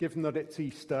given that it's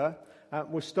Easter.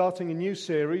 We're starting a new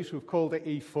series. We've called it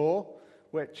E4,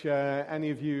 which any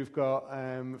of you who've got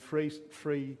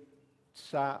free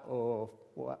sat or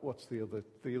what's the other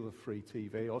free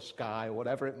TV or Sky or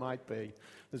whatever it might be.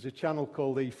 There's a channel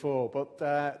called E4,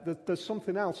 but there's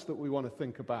something else that we want to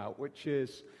think about, which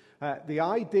is the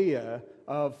idea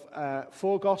of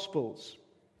four Gospels: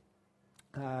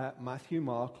 Matthew,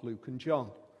 Mark, Luke, and John,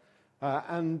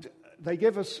 and they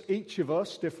give us, each of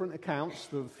us, different accounts.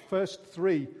 The first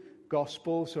three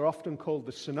Gospels are often called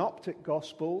the Synoptic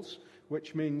Gospels,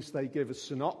 which means they give a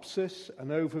synopsis, an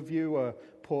overview, a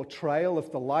portrayal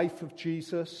of the life of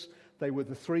Jesus. They were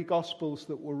the three Gospels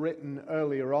that were written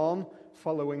earlier on,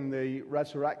 following the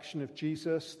resurrection of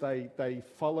Jesus. They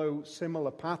follow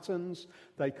similar patterns.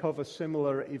 They cover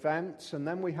similar events. And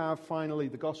then we have, finally,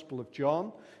 the Gospel of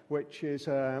John, which is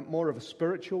more of a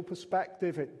spiritual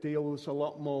perspective. It deals a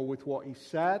lot more with what he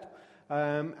said.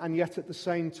 And yet, at the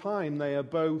same time, they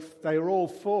are all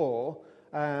four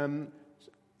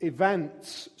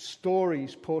events,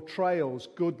 stories, portrayals,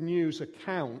 good news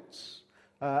accounts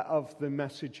of the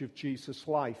message of Jesus'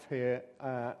 life here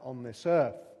on this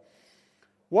earth.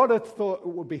 What I thought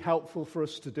would be helpful for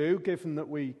us to do, given that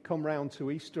we come round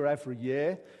to Easter every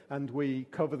year and we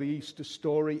cover the Easter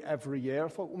story every year, I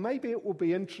thought, well, maybe it would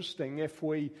be interesting if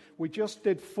we just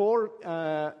did 4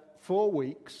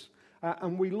 weeks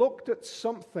and we looked at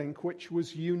something which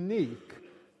was unique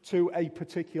to a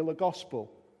particular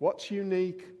gospel. What's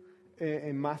unique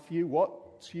in Matthew?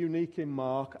 What's unique in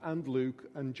Mark and Luke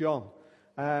and John?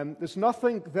 There's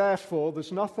nothing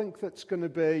that's going to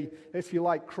be, if you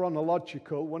like,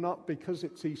 chronological. We're not, because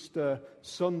it's Easter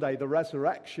Sunday, the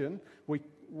resurrection.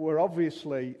 We're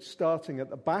obviously starting at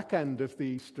the back end of the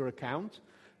Easter account.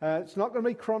 It's not going to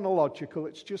be chronological.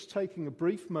 It's just taking a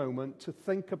brief moment to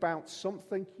think about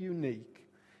something unique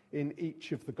in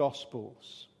each of the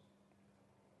Gospels.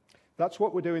 That's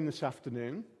what we're doing this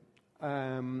afternoon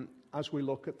as we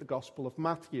look at the Gospel of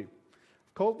Matthew.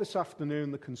 I've called this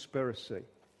afternoon The Conspiracy.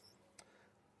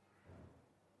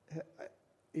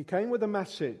 He came with a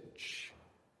message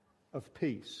of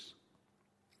peace.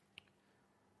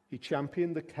 He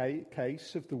championed the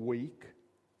case of the weak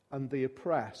and the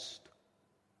oppressed.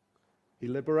 He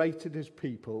liberated his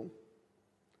people,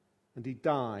 and he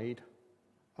died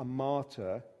a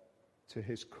martyr to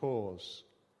his cause.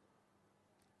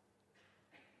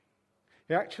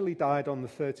 He actually died on the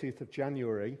 30th of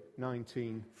January,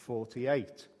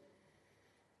 1948.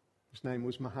 His name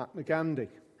was Mahatma Gandhi.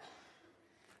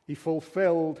 He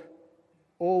fulfilled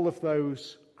all of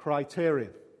those criteria.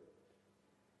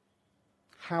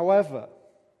 However,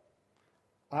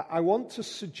 I want to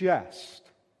suggest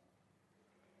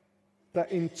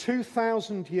that in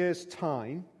 2,000 years'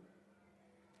 time,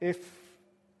 if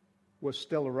we're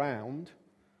still around,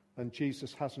 and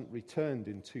Jesus hasn't returned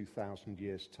in 2,000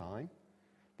 years' time,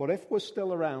 but if we're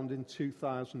still around in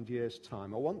 2,000 years'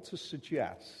 time, I want to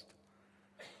suggest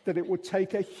that it would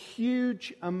take a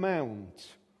huge amount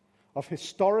of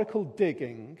historical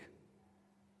digging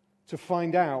to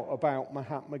find out about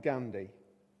Mahatma Gandhi.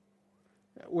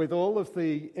 With all of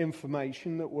the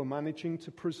information that we're managing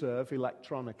to preserve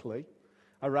electronically,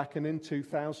 I reckon in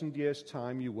 2,000 years'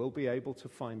 time you will be able to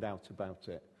find out about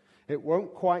it. It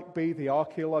won't quite be the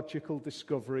archaeological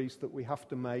discoveries that we have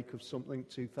to make of something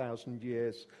 2,000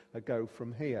 years ago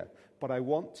from here. But I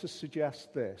want to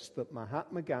suggest this, that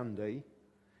Mahatma Gandhi,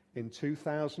 in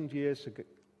 2,000 years'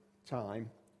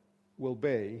 time, will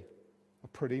be a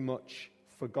pretty much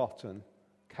forgotten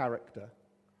character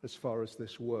as far as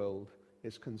this world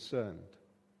is concerned.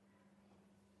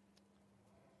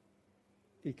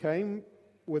 He came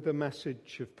with a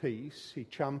message of peace. He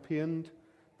championed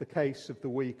the case of the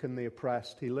weak and the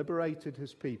oppressed. He liberated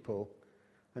his people,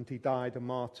 and he died a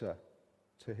martyr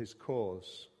to his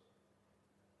cause.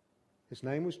 His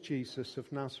name was Jesus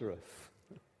of Nazareth.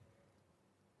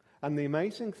 And the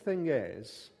amazing thing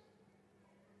is,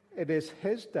 it is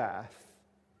his death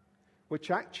which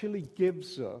actually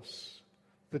gives us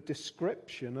the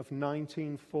description of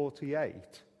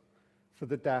 1948 for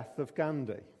the death of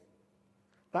Gandhi.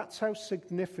 That's how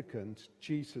significant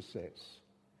Jesus is.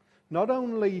 Not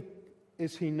only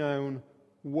is he known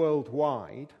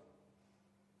worldwide,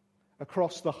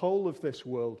 across the whole of this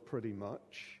world pretty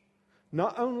much,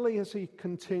 not only as he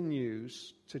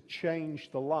continues to change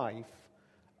the life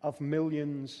of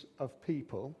millions of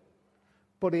people,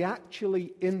 but he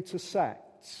actually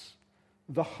intersects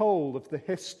the whole of the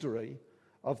history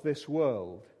of this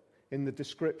world in the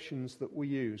descriptions that we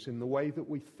use, in the way that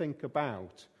we think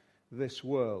about this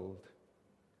world.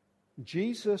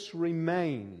 Jesus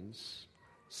remains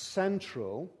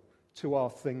central to our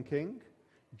thinking.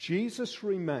 Jesus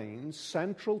remains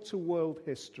central to world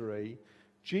history.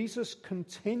 Jesus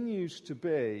continues to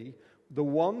be the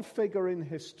one figure in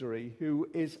history who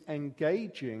is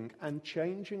engaging and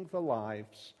changing the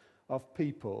lives of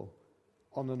people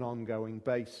on an ongoing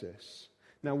basis.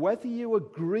 Now, whether you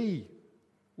agree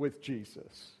with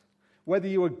Jesus, whether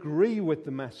you agree with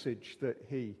the message that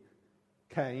he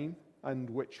came and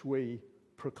which we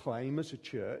proclaim as a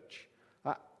church,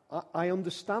 I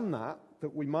understand that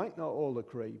we might not all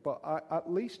agree, but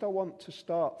at least I want to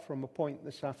start from a point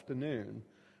this afternoon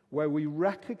where we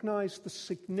recognize the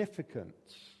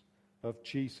significance of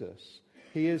Jesus.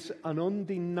 He is an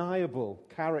undeniable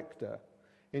character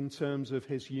in terms of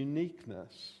his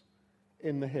uniqueness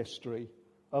in the history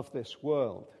of this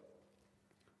world.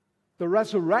 The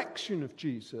resurrection of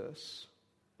Jesus,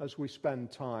 as we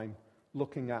spend time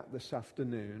looking at this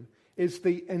afternoon, is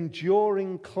the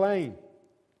enduring claim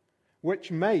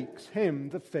which makes him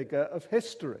the figure of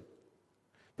history.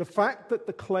 The fact that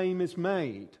the claim is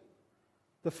made,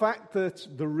 the fact that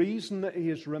the reason that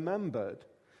he is remembered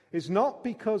is not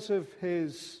because of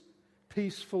his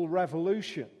peaceful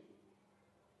revolution.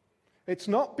 It's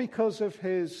not because of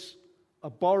his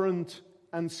abhorrent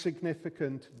and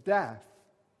significant death.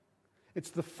 It's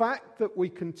the fact that we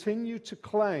continue to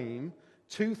claim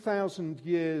 2,000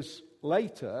 years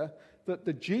later that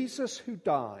the Jesus who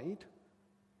died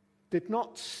did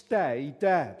not stay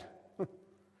dead,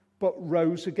 but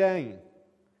rose again.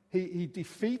 He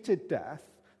defeated death.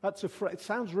 That's it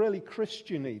sounds really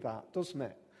Christian-y, that, doesn't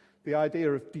it? The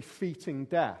idea of defeating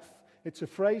death. It's a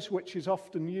phrase which is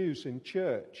often used in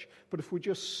church. But if we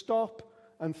just stop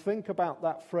and think about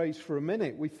that phrase for a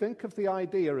minute, we think of the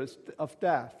idea of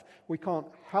death. We can't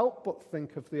help but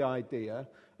think of the idea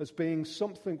as being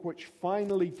something which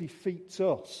finally defeats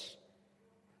us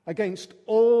against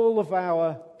all of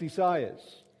our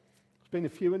desires. There's been a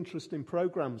few interesting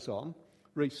programs on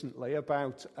recently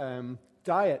about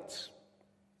diets.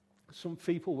 Some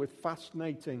people with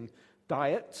fascinating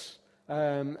diets.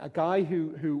 A guy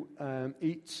who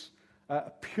eats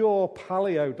a pure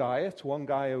paleo diet, one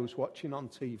guy I was watching on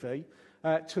TV,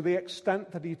 to the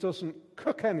extent that he doesn't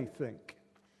cook anything,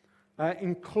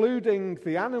 including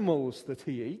the animals that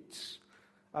he eats.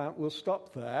 We'll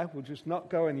stop there. We'll just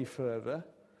not go any further.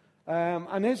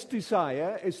 And his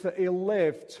desire is that he'll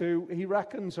live to, he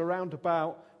reckons, around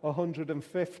about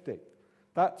 150.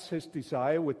 That's his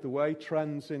desire with the way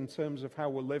trends in terms of how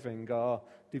we're living are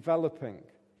developing.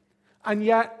 And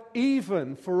yet,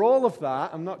 even for all of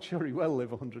that, I'm not sure he will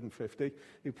live 150.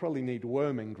 He'll probably need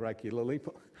worming regularly.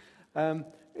 But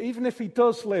even if he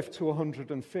does live to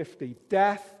 150,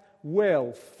 death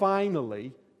will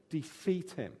finally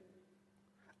defeat him.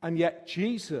 And yet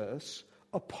Jesus,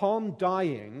 upon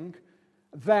dying,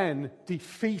 then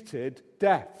defeated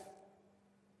death.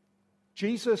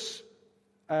 Jesus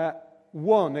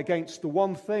won against the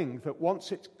one thing that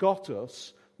once it's got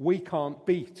us, we can't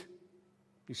beat.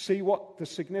 You see what the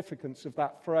significance of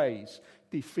that phrase,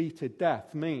 defeated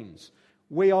death, means.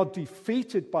 We are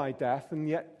defeated by death, and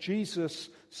yet Jesus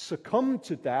succumbed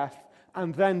to death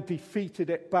and then defeated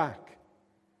it back.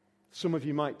 Some of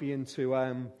you might be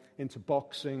into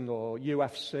boxing or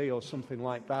UFC or something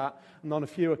like that, and on a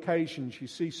few occasions you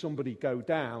see somebody go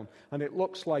down and it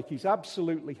looks like he's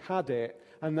absolutely had it,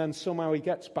 and then somehow he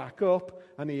gets back up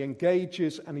and he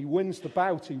engages and he wins the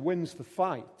bout, he wins the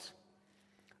fight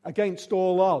against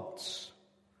all odds.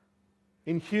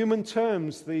 In human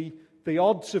terms, the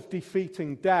odds of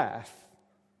defeating death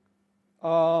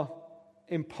are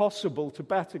impossible to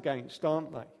bet against,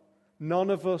 aren't they? None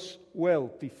of us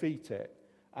will defeat it.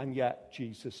 And yet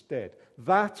Jesus did.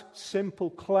 That simple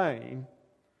claim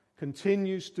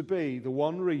continues to be the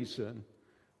one reason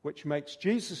which makes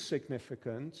Jesus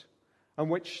significant and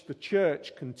which the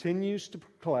church continues to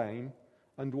proclaim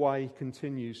and why he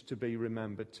continues to be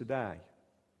remembered today.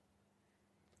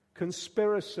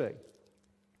 Conspiracy.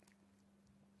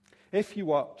 If you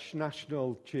watch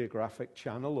National Geographic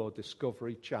Channel or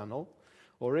Discovery Channel,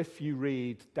 or if you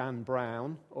read Dan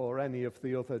Brown or any of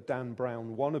the other Dan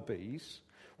Brown wannabes,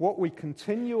 what we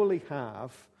continually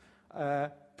have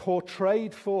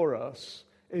portrayed for us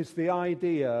is the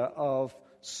idea of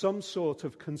some sort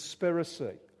of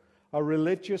conspiracy, a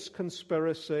religious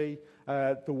conspiracy,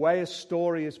 the way a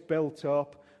story is built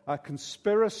up, a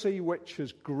conspiracy which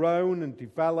has grown and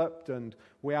developed, and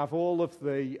we have all of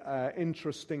the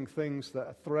interesting things that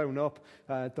are thrown up.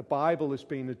 The Bible has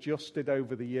been adjusted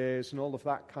over the years and all of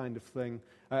that kind of thing.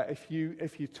 If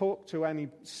you talk to any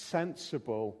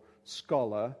sensible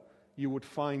scholar, you would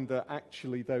find that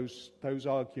actually those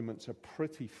arguments are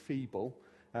pretty feeble.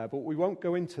 But we won't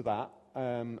go into that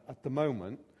at the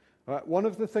moment. One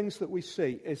of the things that we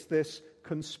see is this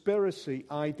conspiracy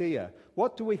idea.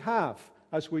 What do we have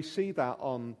as we see that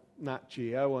on Nat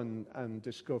Geo and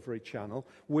Discovery Channel?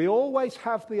 We always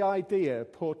have the idea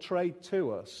portrayed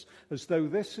to us as though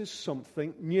this is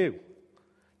something new.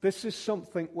 This is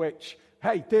something which,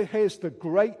 hey, here's the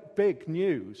great big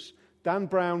news. Dan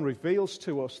Brown reveals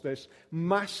to us this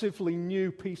massively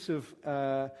new piece of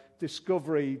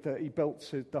discovery that he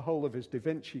built the whole of his Da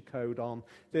Vinci Code on.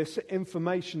 This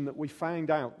information that we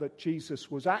find out that Jesus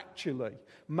was actually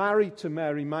married to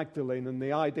Mary Magdalene, and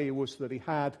the idea was that he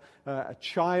had a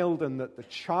child and that the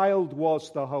child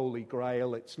was the Holy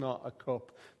Grail. It's not a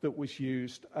cup that was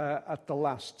used at the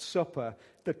Last Supper.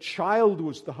 The child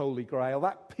was the Holy Grail.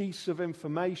 That piece of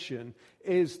information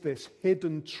is this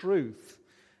hidden truth.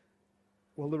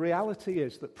 Well, the reality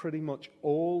is that pretty much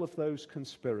all of those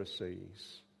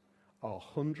conspiracies are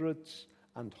hundreds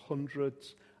and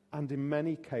hundreds, and in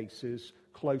many cases,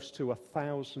 close to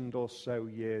 1,000 or so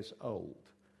years old.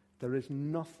 There is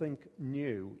nothing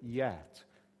new yet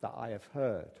that I have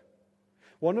heard.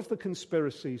 One of the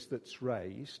conspiracies that's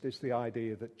raised is the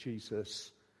idea that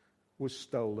Jesus was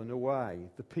stolen away.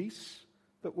 The piece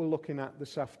that we're looking at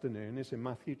this afternoon is in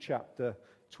Matthew chapter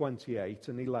 28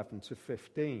 and 11 to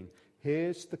 15.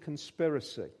 Here's the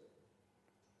conspiracy.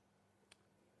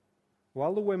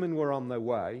 While the women were on their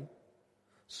way,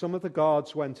 some of the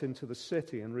guards went into the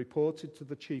city and reported to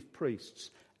the chief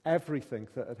priests everything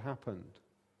that had happened.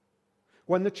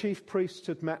 When the chief priests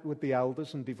had met with the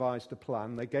elders and devised a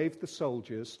plan, they gave the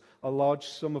soldiers a large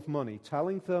sum of money,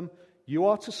 telling them, "You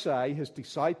are to say his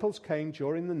disciples came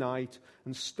during the night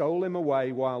and stole him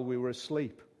away while we were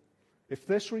asleep. If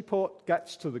this report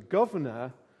gets to the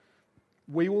governor,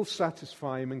 we will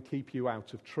satisfy him and keep you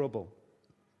out of trouble."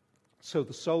 So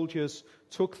the soldiers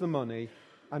took the money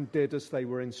and did as they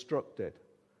were instructed.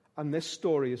 And this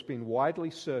story has been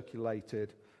widely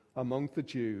circulated among the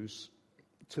Jews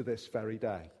to this very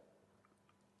day.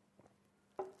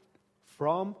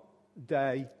 From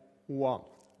day one,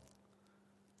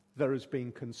 there has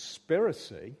been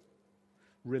conspiracy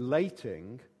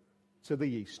relating to the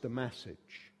Easter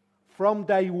message. From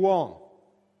day one,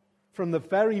 from the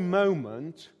very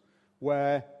moment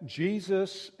where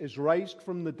Jesus is raised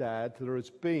from the dead, there has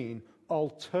been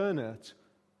alternate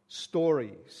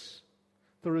stories.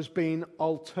 There has been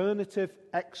alternative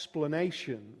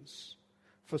explanations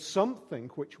for something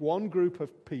which one group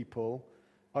of people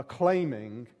are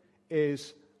claiming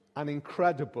is an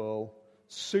incredible,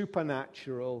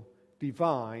 supernatural,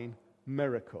 divine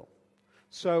miracle.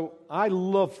 So I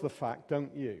love the fact,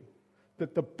 don't you,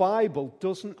 that the Bible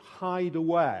doesn't hide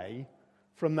away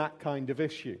from that kind of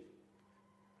issue.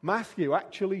 Matthew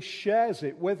actually shares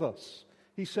it with us.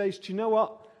 He says, do you know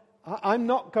what? I'm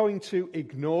not going to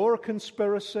ignore a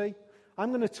conspiracy. I'm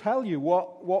going to tell you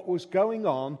what was going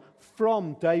on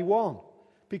from day one.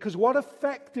 Because what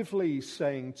effectively he's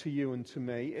saying to you and to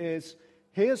me is,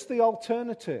 here's the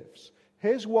alternatives.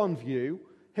 Here's one view.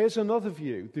 Here's another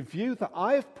view. The view that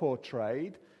I have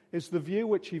portrayed is the view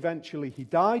which eventually he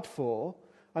died for.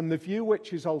 And the view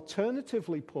which is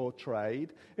alternatively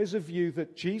portrayed is a view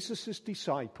that Jesus'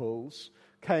 disciples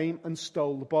came and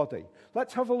stole the body.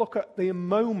 Let's have a look at the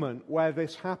moment where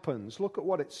this happens. Look at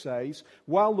what it says.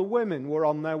 While the women were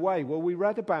on their way. Well, we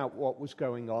read about what was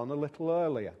going on a little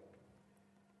earlier.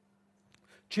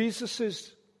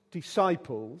 Jesus'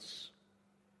 disciples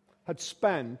had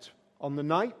spent, on the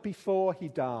night before he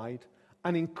died,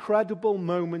 an incredible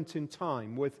moment in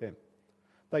time with him.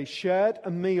 They shared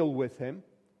a meal with him.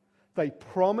 They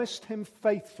promised him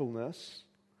faithfulness.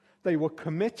 They were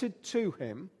committed to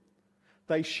him.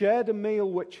 They shared a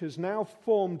meal which has now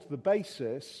formed the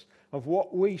basis of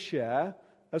what we share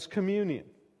as communion.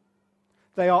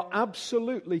 They are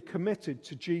absolutely committed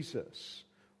to Jesus.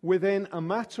 Within a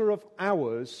matter of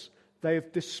hours, they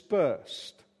have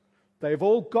dispersed. They have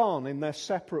all gone in their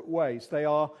separate ways. They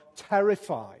are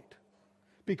terrified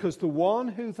because the one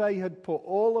who they had put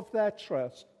all of their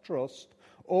trust,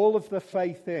 all of their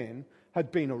faith in, had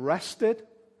been arrested.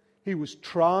 He was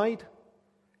tried.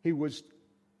 He was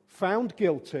found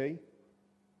guilty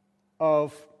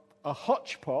of a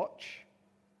hodgepodge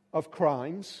of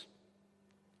crimes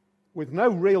with no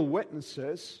real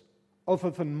witnesses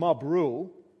other than mob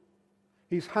rule.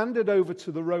 He's handed over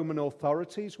to the Roman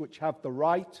authorities, which have the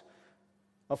right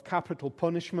of capital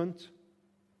punishment.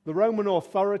 The Roman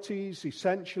authorities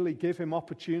essentially give him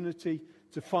opportunity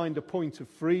to find a point of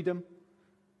freedom.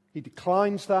 He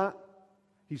declines that.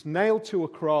 He's nailed to a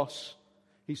cross.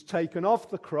 He's taken off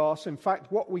the cross. In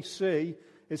fact, what we see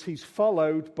is he's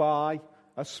followed by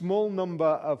a small number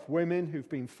of women who've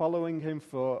been following him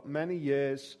for many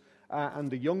years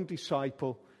and a young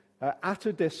disciple. at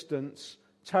a distance,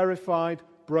 terrified,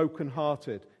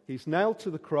 broken-hearted. He's nailed to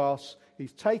the cross,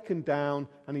 he's taken down,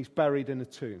 and he's buried in a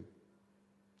tomb.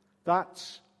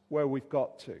 That's where we've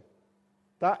got to.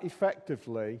 That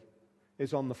effectively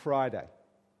is on the Friday.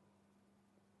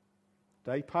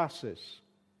 Day passes.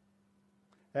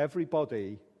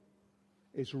 Everybody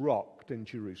is rocked in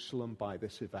Jerusalem by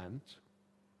this event.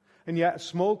 And yet a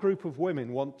small group of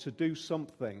women want to do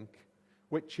something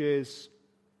which is,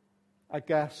 I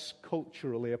guess,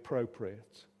 culturally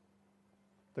appropriate.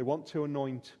 They want to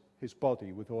anoint his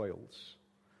body with oils.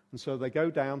 And so they go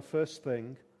down first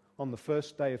thing on the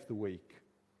first day of the week,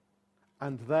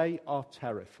 and they are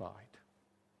terrified.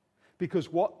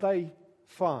 Because what they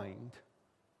find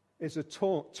is a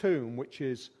tomb which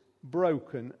is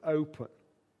broken open.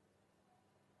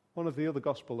 One of the other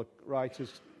gospel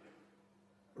writers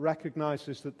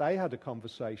recognizes that they had a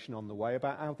conversation on the way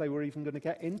about how they were even going to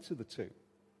get into the tomb.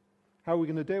 How are we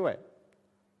going to do it?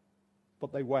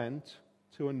 But they went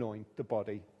to anoint the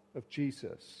body of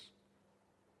Jesus.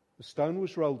 The stone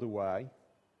was rolled away,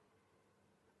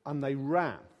 and they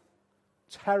ran,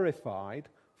 terrified,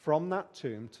 from that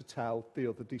tomb to tell the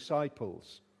other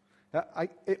disciples.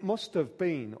 It must have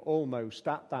been almost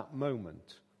at that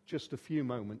moment, just a few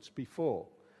moments before,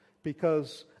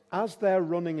 because as they're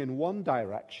running in one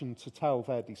direction to tell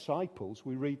their disciples,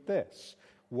 we read this: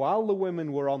 while the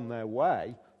women were on their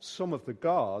way, some of the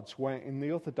guards went in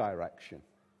the other direction.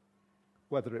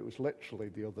 Whether it was literally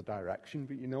the other direction,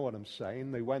 but you know what I'm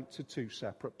saying. They went to two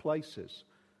separate places.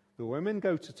 The women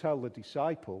go to tell the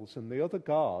disciples, and the other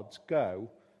guards go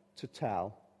to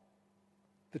tell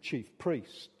the chief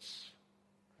priests,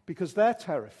 because they're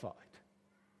terrified.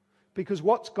 Because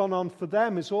what's gone on for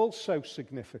them is also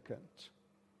significant.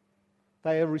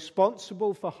 They are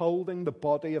responsible for holding the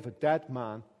body of a dead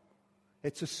man.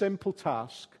 It's a simple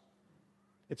task.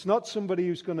 It's not somebody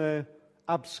who's going to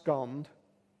abscond,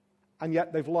 and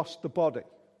yet they've lost the body.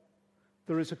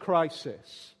 There is a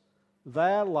crisis.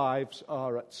 Their lives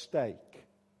are at stake.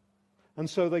 And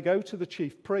so they go to the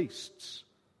chief priests.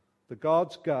 The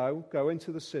guards go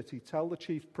into the city, tell the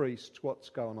chief priests what's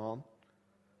going on,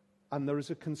 and there is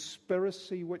a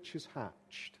conspiracy which is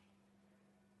hatched.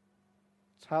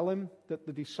 Tell him that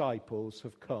the disciples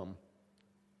have come.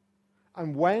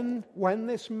 And when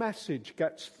this message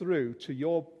gets through to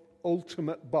your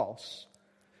ultimate boss,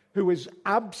 who is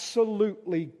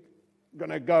absolutely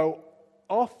going to go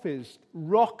off his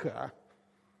rocker,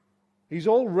 he's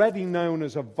already known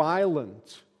as a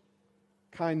violent,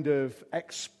 kind of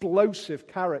explosive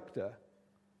character.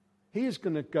 He's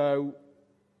going to go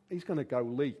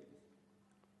leap.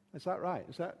 Is that right?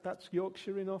 That's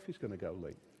Yorkshire enough? He's going to go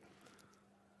leap.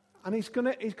 And he's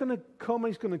going to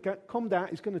come down,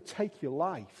 he's going to take your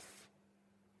life.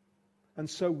 And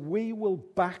so we will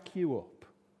back you up.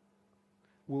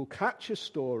 We'll catch a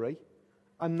story,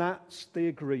 and that's the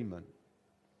agreement.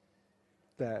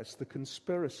 There's the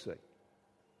conspiracy.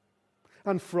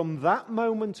 And from that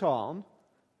moment on,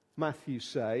 Matthew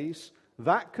says,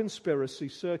 that conspiracy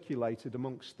circulated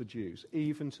amongst the Jews,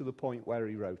 even to the point where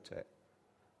he wrote it,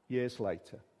 years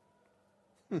later.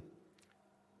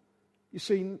 You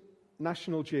see,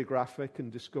 National Geographic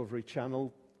and Discovery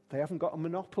Channel, they haven't got a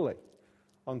monopoly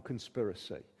on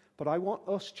conspiracy. But I want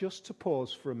us just to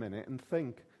pause for a minute and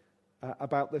think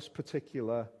about this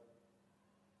particular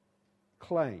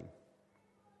claim.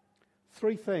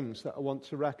 Three things that I want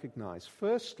to recognize.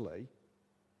 Firstly,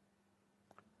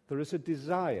 there is a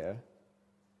desire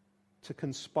to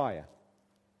conspire.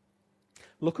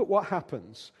 Look at what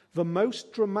happens. The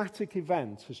most dramatic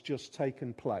event has just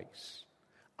taken place.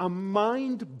 A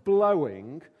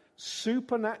mind-blowing,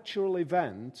 supernatural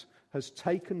event has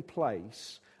taken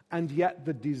place, and yet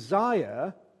the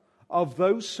desire of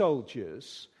those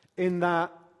soldiers in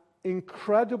that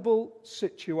incredible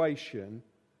situation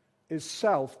is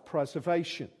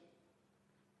self-preservation.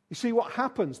 You see what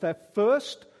happens? Their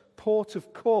first port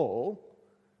of call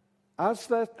as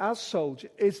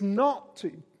soldiers is not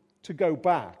to go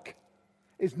back,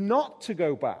 is not to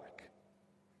go back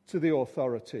to the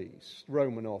authorities,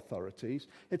 Roman authorities.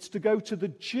 It's to go to the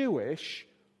Jewish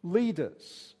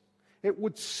leaders. It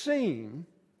would seem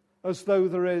as though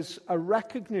there is a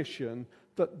recognition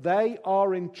that they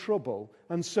are in trouble,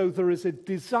 and so there is a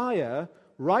desire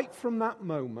right from that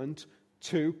moment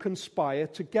to conspire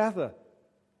together.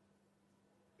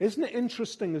 Isn't it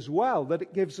interesting as well that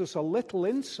it gives us a little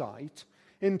insight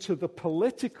into the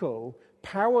political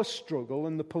power struggle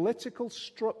and the political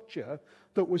structure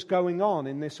that was going on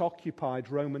in this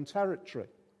occupied Roman territory?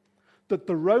 That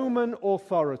the Roman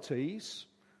authorities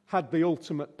had the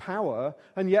ultimate power,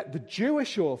 and yet the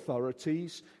Jewish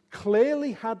authorities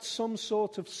clearly had some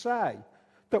sort of say,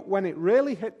 that when it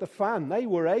really hit the fan, they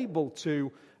were able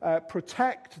to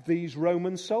protect these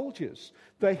Roman soldiers.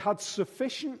 They had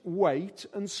sufficient weight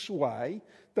and sway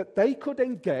that they could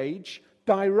engage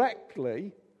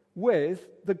directly with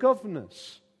the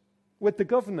governors, with the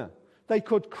governor. They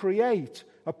could create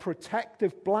a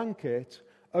protective blanket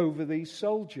over these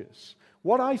soldiers.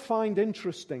 What I find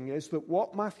interesting is that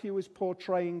what Matthew is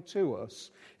portraying to us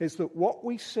is that what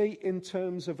we see in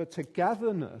terms of a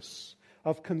togetherness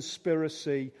of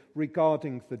conspiracy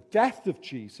regarding the death of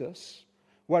Jesus,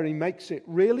 where he makes it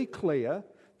really clear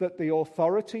that the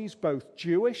authorities, both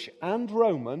Jewish and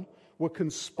Roman, were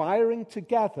conspiring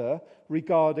together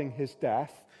regarding his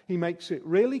death. He makes it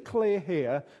really clear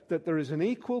here that there is an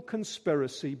equal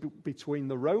conspiracy between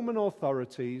the Roman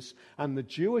authorities and the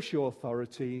Jewish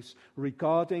authorities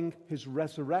regarding his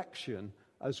resurrection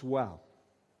as well.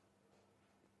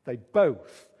 They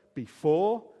both,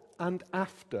 before and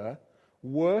after,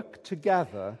 work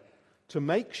together to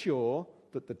make sure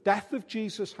that the death of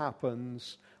Jesus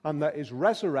happens and that his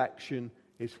resurrection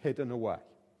is hidden away.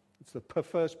 It's the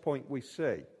first point we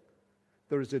see.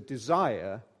 There is a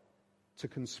desire to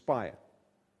conspire.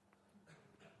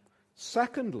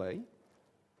 Secondly,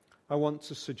 I want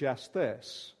to suggest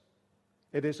this.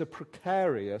 It is a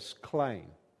precarious claim.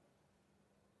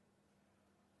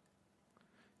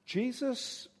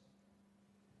 Jesus'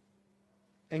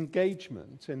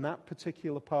 engagement in that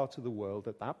particular part of the world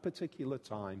at that particular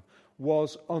time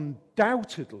was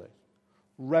undoubtedly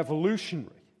revolutionary.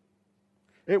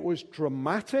 It was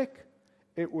dramatic,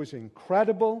 it was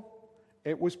incredible,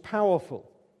 it was powerful.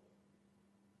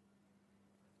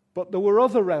 But there were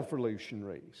other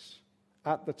revolutionaries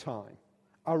at the time,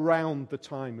 around the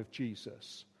time of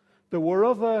Jesus. There were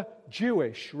other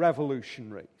Jewish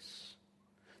revolutionaries.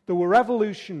 There were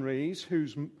revolutionaries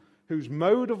whose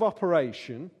mode of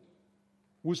operation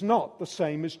was not the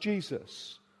same as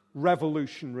Jesus'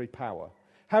 revolutionary power.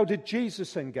 How did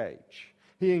Jesus engage?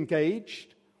 He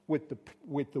engaged with the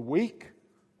weak,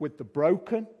 with the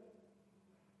broken,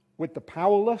 with the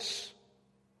powerless.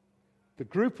 The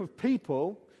group of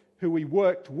people who he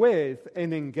worked with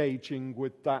in engaging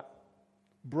with that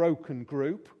broken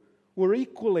group were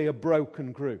equally a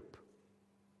broken group.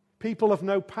 People of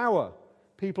no power,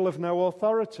 people of no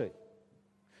authority.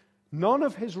 None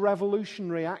of his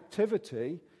revolutionary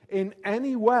activity in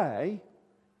any way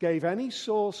gave any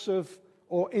source of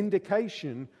or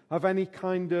indication of any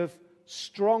kind of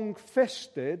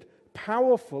strong-fisted,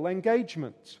 powerful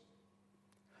engagement.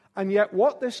 And yet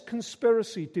what this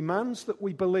conspiracy demands that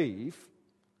we believe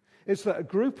is that a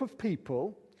group of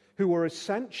people who were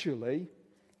essentially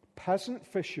peasant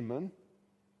fishermen,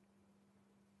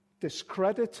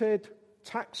 discredited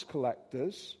tax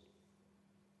collectors,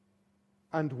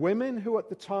 and women who at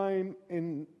the time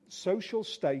in social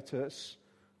status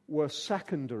were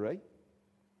secondary,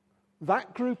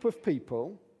 that group of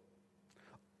people,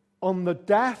 on the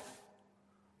death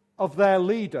of their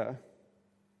leader,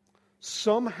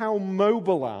 somehow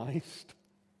mobilized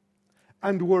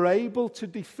and were able to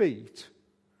defeat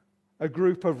a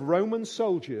group of Roman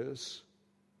soldiers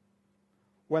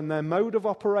when their mode of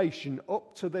operation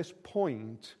up to this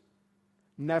point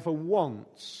never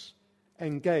once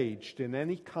engaged in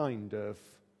any kind of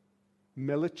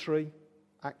military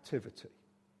activity.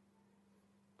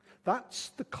 That's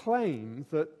the claim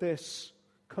that this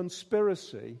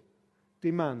conspiracy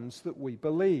demands that we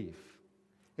believe.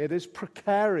 It is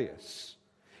precarious.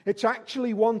 It's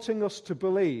actually wanting us to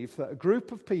believe that a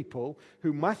group of people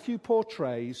who Matthew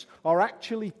portrays are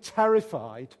actually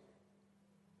terrified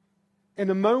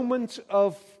in a moment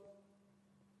of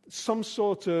some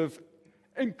sort of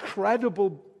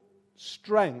incredible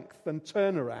strength and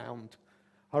turnaround,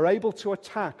 are able to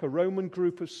attack a Roman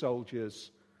group of soldiers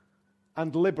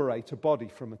and liberate a body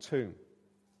from a tomb.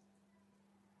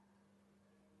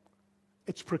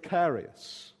 It's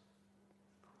precarious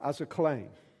as a claim.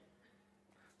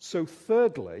 So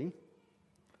thirdly,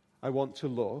 I want to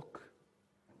look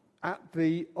at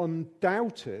the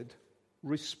undoubted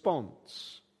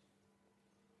response.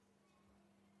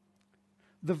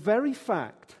 The very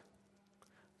fact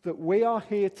that we are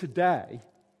here today,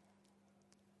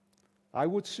 I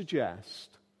would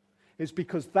suggest, is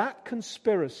because that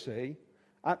conspiracy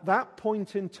at that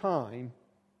point in time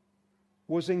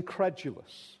was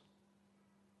incredulous.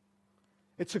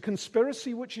 It's a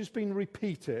conspiracy which has been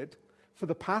repeated for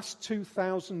the past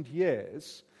 2,000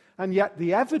 years, and yet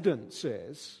the evidence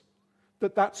is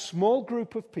that that small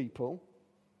group of people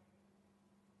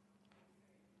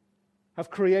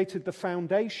have created the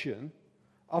foundation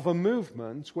of a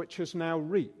movement which has now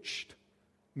reached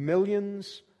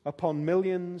millions upon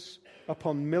millions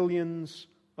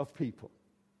of people.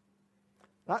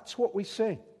 That's what we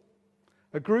see.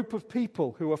 A group of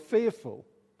people who are fearful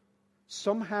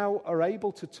somehow are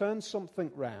able to turn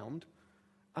something round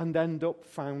and end up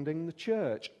founding the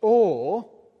church. Or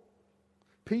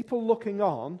people looking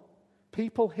on,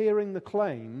 people hearing the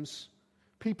claims,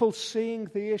 people seeing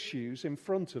the issues in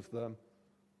front of them,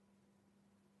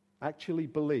 actually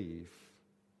believe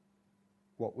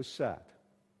what was said,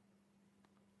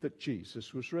 that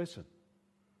Jesus was risen,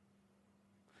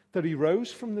 that he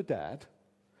rose from the dead,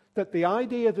 that the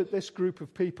idea that this group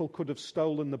of people could have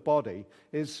stolen the body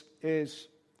is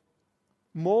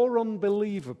more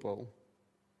unbelievable.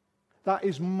 That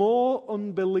is more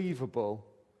unbelievable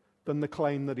than the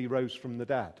claim that he rose from the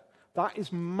dead. That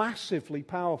is massively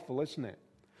powerful, isn't it?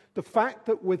 The fact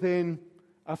that within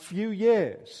a few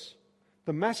years,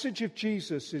 the message of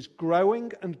Jesus is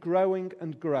growing and growing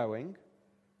and growing,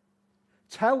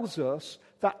 tells us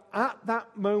that at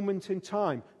that moment in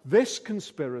time, this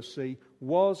conspiracy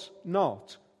was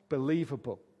not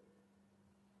believable.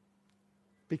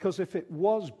 Because if it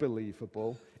was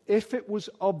believable, if it was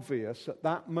obvious at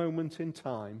that moment in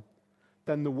time,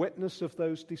 then the witness of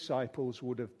those disciples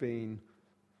would have been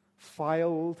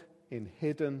filed in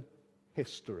hidden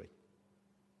history.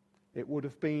 It would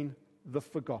have been the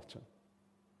forgotten.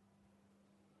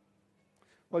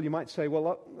 Well, you might say,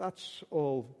 well, that's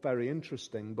all very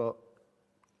interesting, but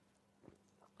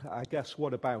I guess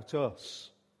what about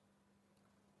us?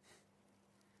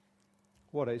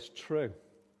 What is true?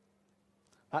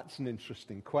 That's an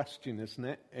interesting question, isn't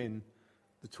it, in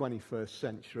the 21st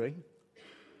century?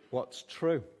 What's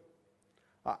true?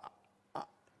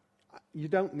 You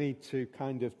don't need to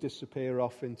kind of disappear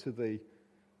off into the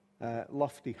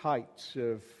lofty heights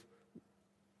of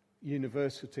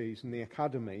universities and the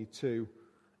academy to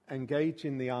engage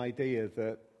in the idea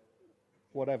that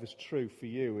whatever's true for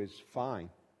you is fine.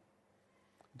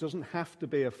 It doesn't have to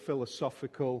be a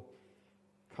philosophical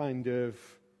kind of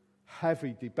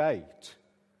heavy debate.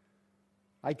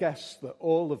 I guess that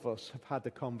all of us have had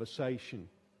a conversation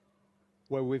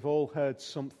where we've all heard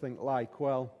something like,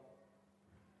 well,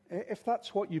 if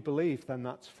that's what you believe, then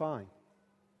that's fine.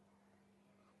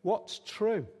 What's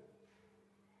true?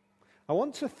 I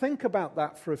want to think about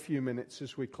that for a few minutes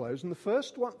as we close. And the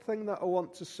first one thing that I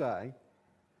want to say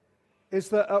is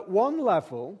that at one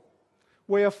level,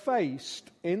 we are faced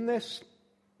in this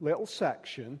little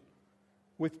section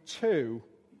with two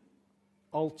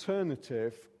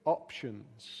alternative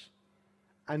options.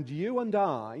 And you and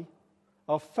I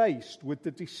are faced with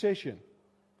the decision.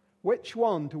 Which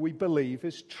one do we believe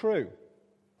is true?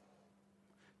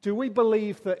 Do we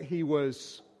believe that he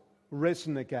was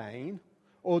risen again?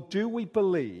 Or do we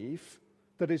believe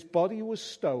that his body was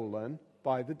stolen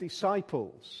by the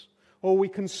disciples? Or we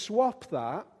can swap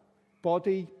that,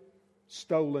 body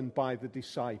stolen by the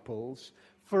disciples,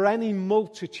 for any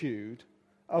multitude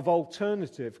of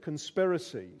alternative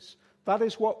conspiracies. That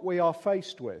is what we are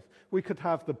faced with. We could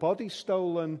have the body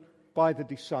stolen by the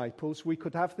disciples. We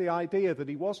could have the idea that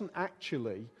he didn't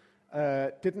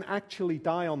actually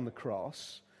die on the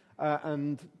cross,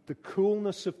 and the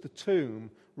coolness of the tomb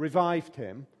revived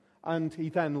him, and he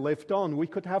then lived on. We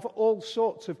could have all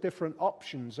sorts of different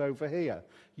options over here.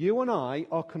 You and I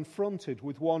are confronted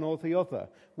with one or the other.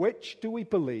 Which do we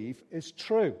believe is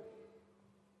true?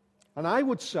 And I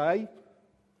would say,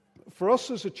 for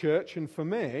us as a church and for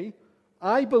me,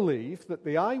 I believe that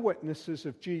the eyewitnesses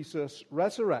of Jesus'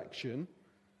 resurrection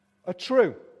are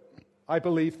true. I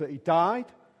believe that he died.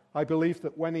 I believe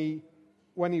that when he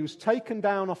was taken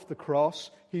down off the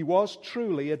cross, he was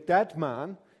truly a dead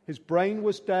man. His brain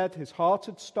was dead. His heart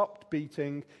had stopped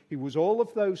beating. He was all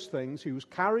of those things. He was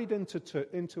carried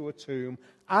into a tomb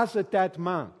as a dead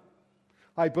man.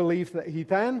 I believe that he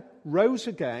then rose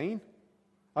again.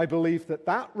 I believe that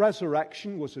that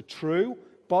resurrection was a true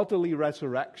bodily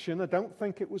resurrection. I don't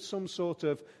think it was some sort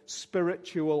of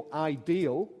spiritual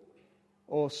ideal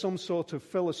or some sort of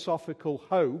philosophical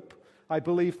hope. I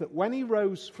believe that when he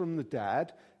rose from the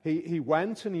dead, he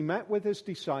went and he met with his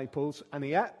disciples and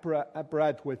he ate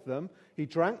bread with them. He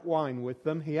drank wine with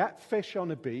them. He ate fish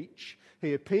on a beach.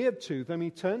 He appeared to them.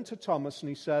 He turned to Thomas and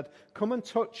he said, "Come and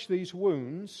touch these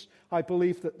wounds." I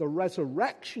believe that the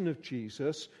resurrection of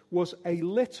Jesus was a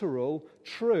literal,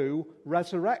 true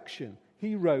resurrection.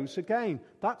 He rose again.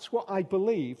 That's what I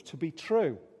believe to be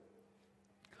true.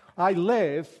 I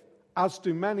live, as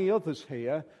do many others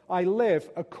here, I live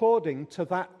according to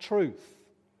that truth.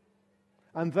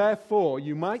 And therefore,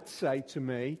 you might say to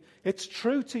me, it's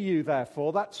true to you,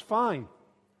 therefore, that's fine.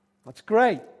 That's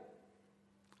great.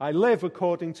 I live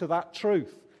according to that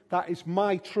truth. That is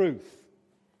my truth.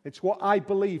 It's what I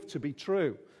believe to be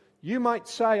true. You might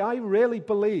say, I really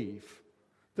believe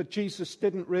that Jesus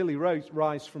didn't really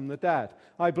rise from the dead.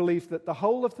 I believe that the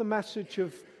whole of the message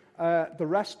of the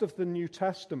rest of the New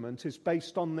Testament is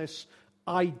based on this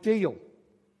ideal.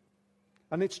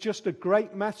 And it's just a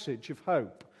great message of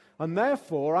hope. And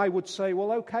therefore, I would say,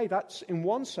 well, okay, that's, in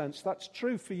one sense, that's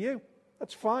true for you.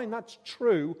 That's fine, that's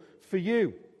true for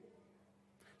you.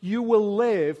 You will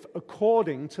live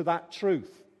according to that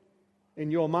truth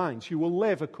in your minds. You will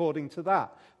live according to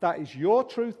that. That is your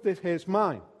truth, this here's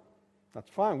mine. That's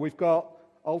fine. We've got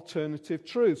alternative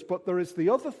truths. But there is the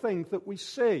other thing that we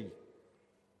see.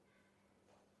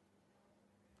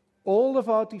 All of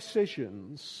our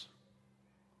decisions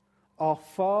are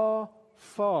far,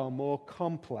 far more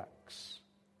complex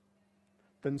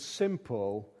than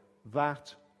simple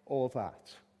that or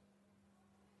that.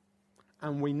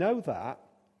 And we know that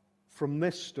from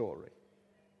this story.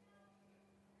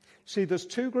 See, there's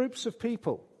two groups of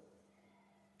people.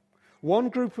 One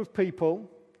group of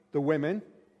people, the women,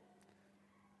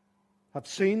 have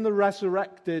seen the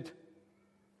resurrected,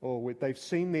 or they've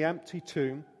seen the empty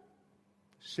tomb,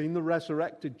 seen the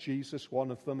resurrected Jesus,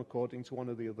 one of them, according to one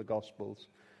of the other Gospels.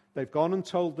 They've gone and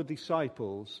told the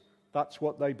disciples that's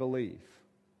what they believe.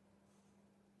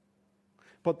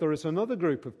 But there is another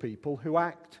group of people who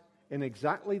act in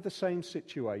exactly the same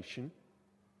situation,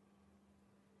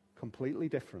 completely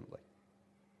differently.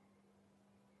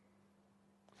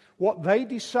 What they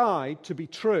decide to be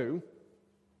true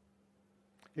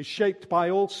is shaped by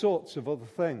all sorts of other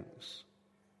things.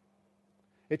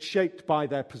 It's shaped by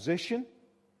their position.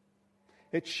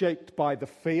 It's shaped by the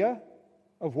fear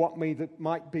of what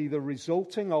might be the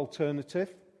resulting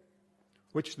alternative,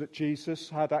 which that Jesus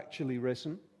had actually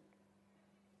risen.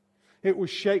 It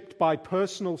was shaped by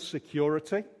personal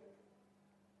security.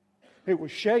 It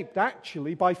was shaped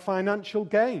actually by financial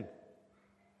gain.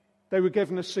 They were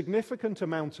given a significant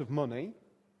amount of money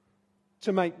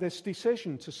to make this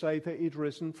decision, to say that he'd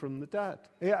risen from the dead.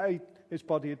 His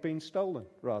body had been stolen,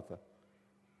 rather.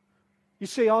 You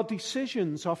see, our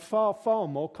decisions are far, far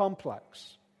more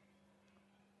complex.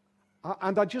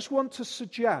 And I just want to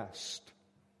suggest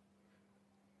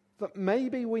that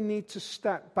maybe we need to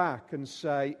step back and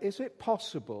say, is it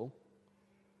possible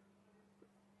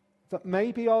that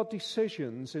maybe our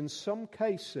decisions in some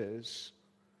cases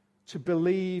to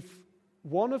believe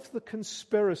one of the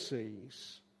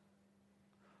conspiracies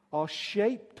are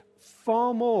shaped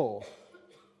far more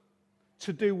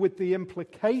to do with the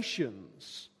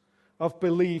implications of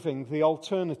believing the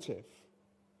alternative?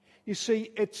 You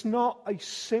see, it's not a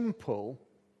simple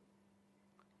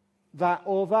that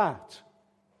or that.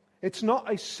 It's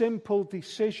not a simple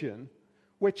decision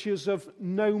which is of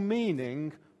no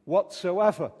meaning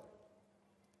whatsoever.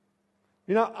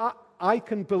 You know, I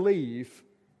can believe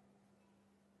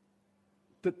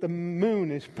that the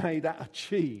moon is made out of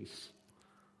cheese.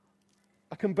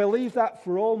 I can believe that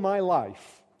for all my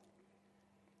life.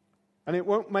 And it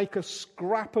won't make a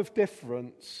scrap of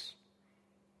difference.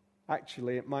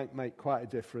 Actually, it might make quite a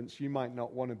difference. You might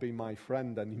not want to be my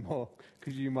friend anymore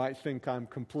because you might think I'm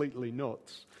completely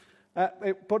nuts.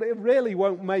 But it really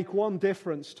won't make one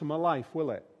difference to my life,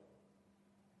 will it?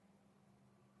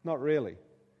 Not really.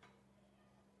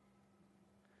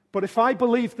 But if I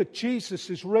believe that Jesus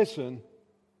is risen,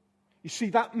 you see,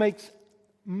 that makes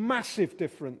massive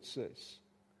differences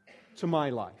to my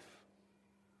life.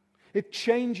 It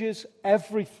changes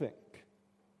everything.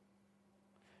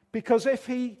 Because if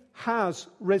he has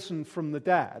risen from the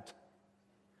dead,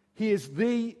 he is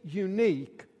the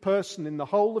unique person in the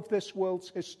whole of this world's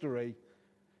history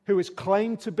who is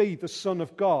claimed to be the Son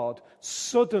of God,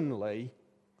 suddenly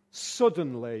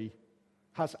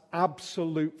has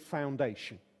absolute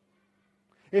foundation.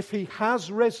 If he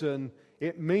has risen,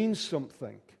 it means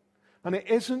something. And it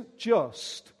isn't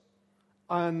just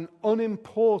an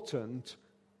unimportant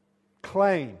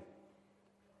claim.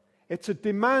 It's a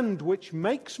demand which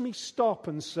makes me stop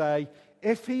and say,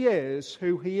 if he is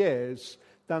who he is,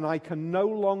 then I can no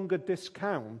longer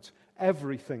discount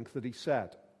everything that he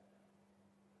said.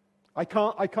 I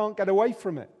can't get away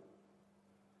from it.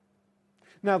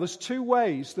 Now, there's two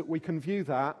ways that we can view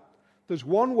that. There's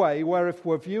one way where if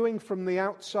we're viewing from the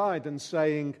outside and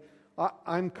saying,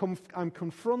 I'm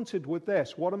confronted with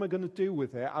this, what am I going to do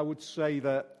with it? I would say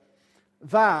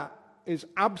that is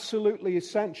absolutely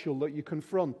essential that you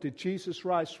confront. Did Jesus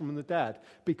rise from the dead?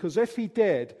 Because if he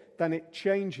did, then it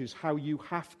changes how you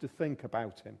have to think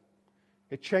about him.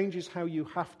 It changes how you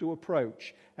have to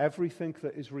approach everything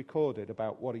that is recorded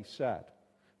about what he said.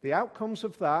 The outcomes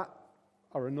of that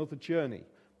are another journey,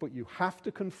 but you have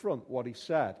to confront what he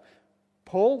said.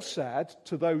 Paul said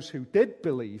to those who did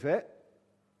believe it,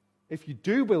 if you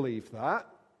do believe that,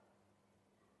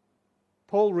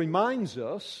 Paul reminds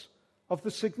us of the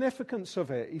significance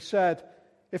of it. He said,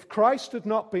 if Christ had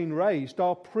not been raised,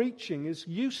 our preaching is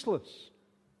useless,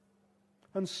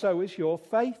 and so is your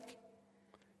faith.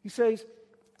 He says,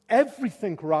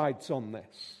 everything rides on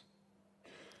this.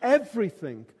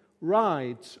 Everything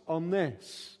rides on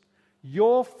this.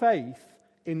 Your faith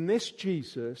in this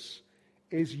Jesus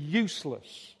is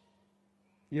useless.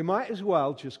 You might as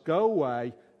well just go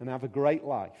away and have a great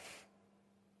life.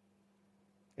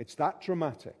 It's that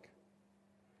dramatic.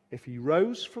 If he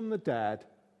rose from the dead,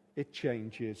 it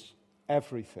changes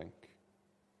everything.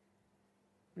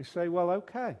 You say, well,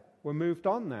 okay, we're moved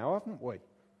on now, haven't we?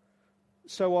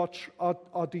 So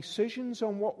our decisions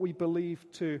on what we believe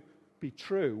to be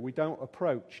true, we don't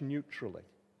approach neutrally.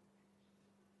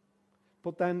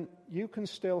 But then you can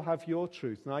still have your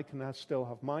truth, and I can still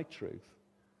have my truth.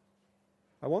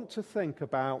 I want to think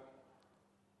about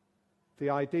the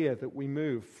idea that we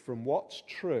move from what's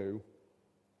true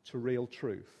to real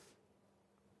truth.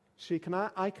 See,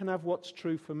 I can have what's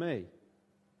true for me.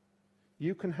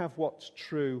 You can have what's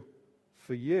true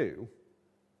for you.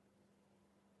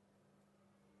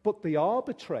 But the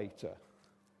arbitrator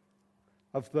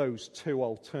of those two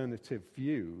alternative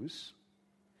views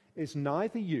is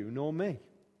neither you nor me.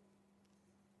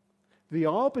 The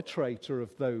arbitrator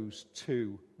of those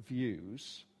two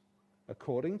views,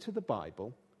 according to the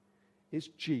Bible, is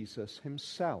Jesus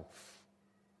himself.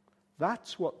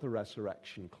 That's what the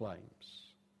resurrection claims.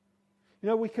 You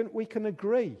know, we can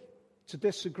agree to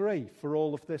disagree for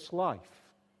all of this life.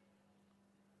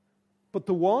 But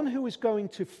the one who is going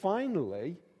to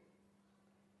finally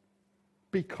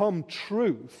become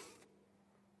truth,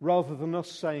 rather than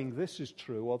us saying this is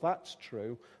true or that's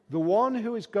true, the one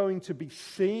who is going to be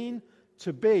seen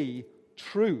to be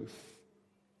truth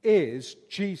is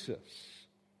Jesus.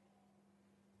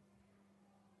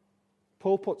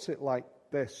 Paul puts it like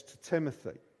this to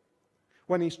Timothy.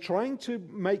 When he's trying to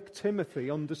make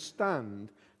Timothy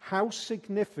understand how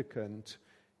significant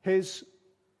his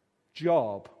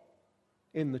job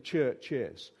in the church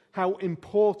is, how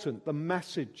important the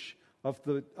message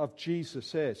of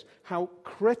Jesus is, how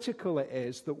critical it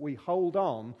is that we hold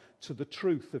on to the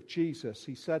truth of Jesus.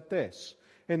 He said this,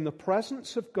 in the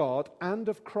presence of God and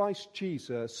of Christ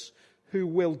Jesus, who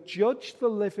will judge the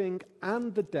living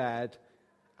and the dead,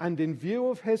 and in view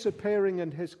of his appearing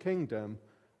in his kingdom,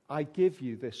 I give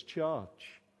you this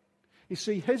charge. You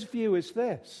see, his view is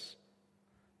this.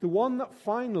 The one that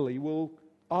finally will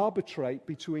arbitrate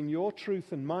between your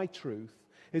truth and my truth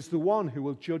is the one who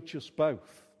will judge us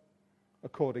both,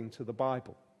 according to the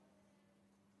Bible.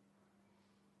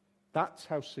 That's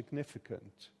how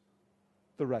significant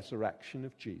the resurrection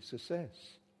of Jesus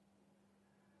is.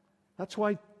 That's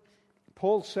why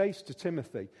Paul says to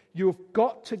Timothy, you've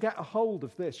got to get a hold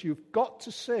of this. You've got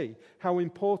to see how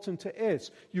important it is.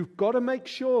 You've got to make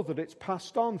sure that it's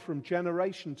passed on from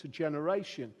generation to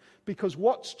generation, because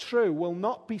what's true will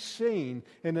not be seen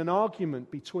in an argument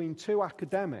between two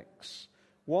academics,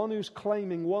 one who's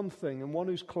claiming one thing and one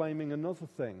who's claiming another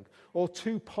thing, or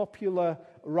two popular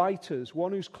writers,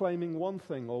 one who's claiming one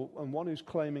thing and one who's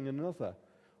claiming another,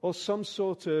 or some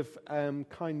sort of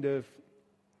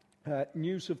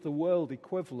news of the world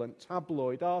equivalent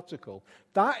tabloid article.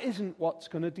 That isn't what's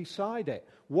going to decide it.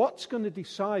 What's going to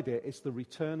decide it is the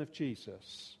return of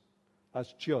Jesus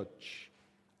as judge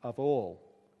of all,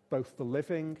 both the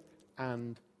living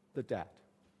and the dead.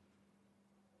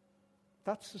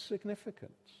 That's the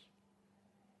significance.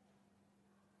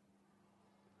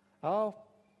 Our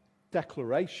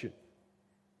declaration,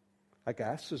 I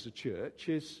guess, as a church,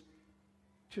 is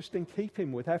just in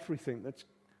keeping with everything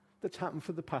that's happened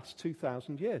for the past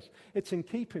 2,000 years. It's in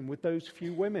keeping with those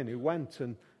few women who went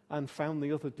and found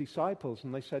the other disciples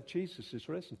and they said, Jesus is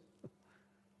risen.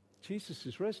 Jesus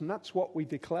is risen. That's what we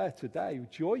declare today,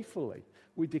 joyfully.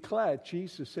 We declare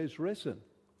Jesus is risen.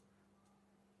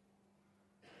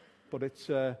 But it's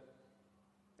a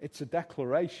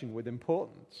declaration with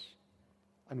importance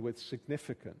and with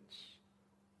significance,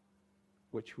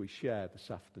 which we share this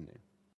afternoon.